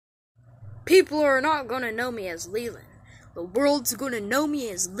People are not gonna know me as Leland. The world's gonna know me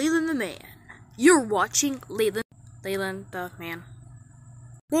as Leland the Man. You're watching Leland the Man.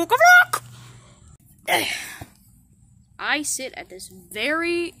 I sit at this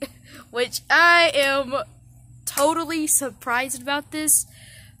which I am totally surprised about this,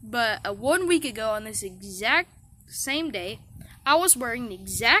 but 1 week ago on this exact same day, I was wearing the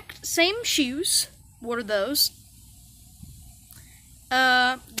exact same shoes. What are those?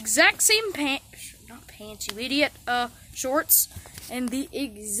 Exact same not pants, you idiot, shorts, and the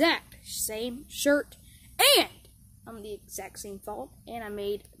exact same shirt, and I'm the exact same font, and I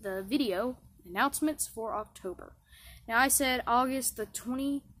made the video announcements for October. Now, I said August the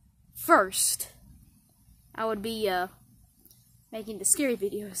 21st, I would be, making the scary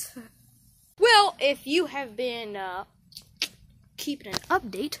videos. Well, if you have been, keeping an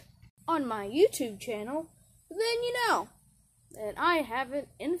update on my YouTube channel, then you know that I haven't,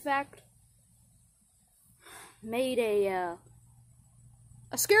 in fact, made a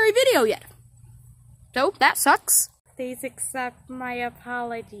scary video yet. So, that sucks. Please accept my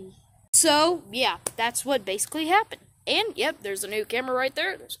apology. So, yeah, that's what basically happened. And, yep, there's a new camera right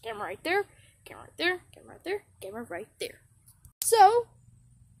there, there's a camera right there, camera right there, camera right there, camera right there. So,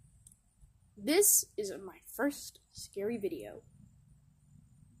 this is my first scary video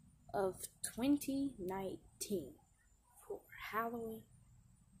of 2019 for Halloween.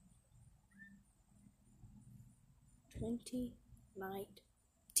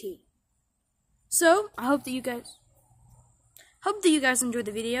 2019. So, I hope that you guys enjoyed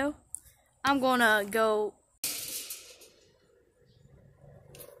the video. I'm gonna go.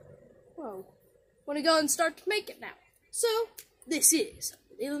 Whoa. I'm gonna go and start to make it now. So, this is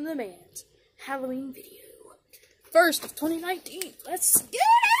Leland the Man's Halloween video. First of 2019. Let's get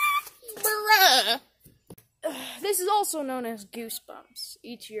it! Bruh! This is also known as Goosebumps.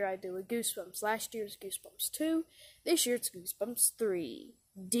 Each year I do a Goosebumps. Last year's Goosebumps 2. This year it's Goosebumps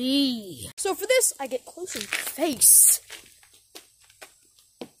 3D. So for this, I get close in your face.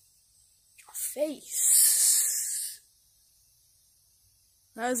 Your face.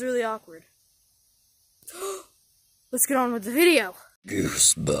 That was really awkward. Let's get on with the video.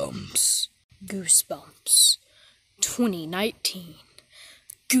 Goosebumps. Goosebumps 2019.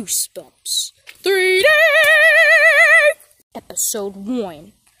 Goosebumps 3D! Episode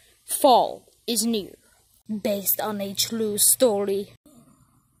 1. Fall is near. Based on a true story.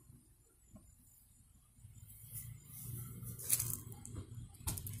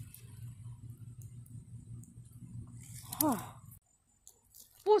 Huh.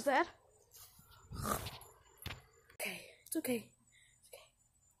 What was that? Okay, it's okay.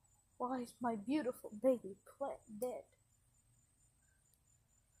 Why is my beautiful baby plant dead?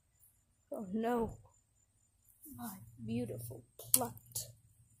 Oh no. My beautiful plant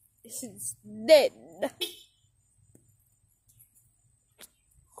is dead.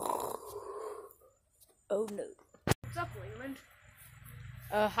 Oh no. What's up, Leland?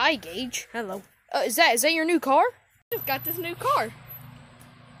 Hi, Gage. Hello. Is that your new car? I just got this new car.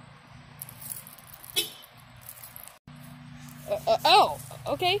 Oh,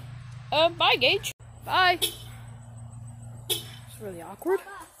 okay. Bye, Gage. Bye. It's really awkward.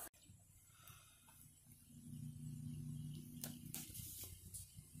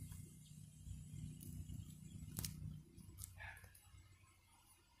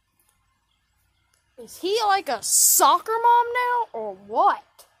 Is he like a soccer mom now, or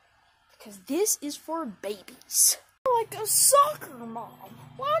what? Because this is for babies. Like a soccer mom.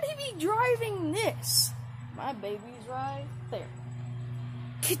 Why would he be driving this? My baby's right there.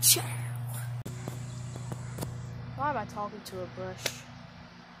 Ka-chow. Why am I talking to a bush?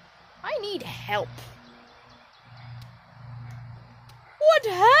 I need help. What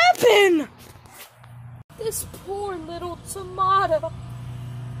happened? This poor little tomato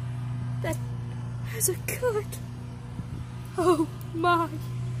that has a cut. Oh my.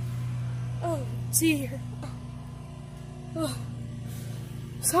 Oh dear. Oh.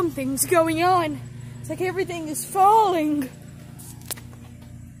 Something's going on. It's like everything is falling.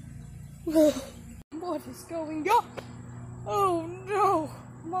 What is going on? Oh no.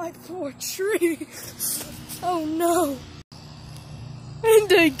 My poor tree. Oh no.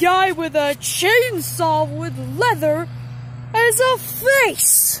 And a guy with a chainsaw with leather as a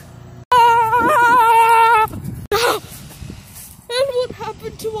face. Ah! And what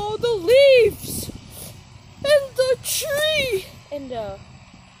happened to all the leaves? And the tree? And a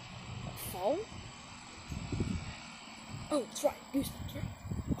phone? Oh, that's right. Goosebumps, right?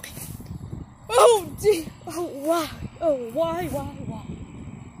 Okay. Oh dear. Oh why? Oh why?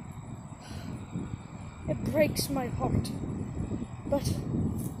 It breaks my heart. But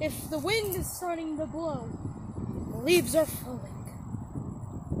if the wind is starting to blow, the leaves are falling,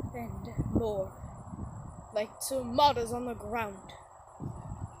 and more, like tomatoes on the ground,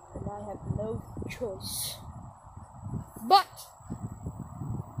 and I have no choice but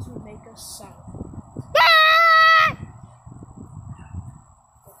to make a sound. Ah!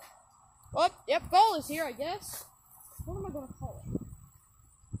 Oh, yep, fall is here, I guess. What am I gonna call it?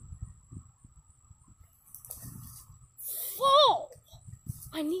 Fall!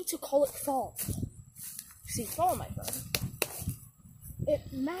 I need to call it fall. See, fall, my friend, it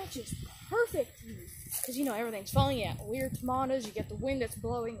matches perfectly. Because, you know, everything's falling. You got weird tomatoes, you get the wind that's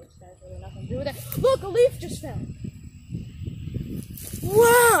blowing, which has really nothing to do with it. Look, a leaf just fell.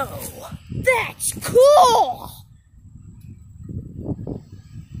 Whoa! That's cool!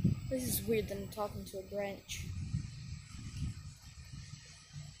 This is weird that I'm talking to a branch.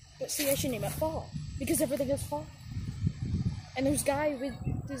 But see, I should name it Fall. Because everything is fall. And there's guys with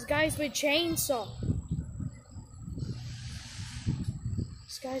chainsaws.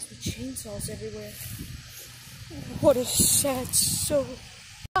 There's guys with chainsaws everywhere. What a sad soul.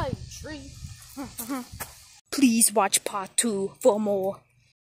 Tree. Please watch part 2 for more.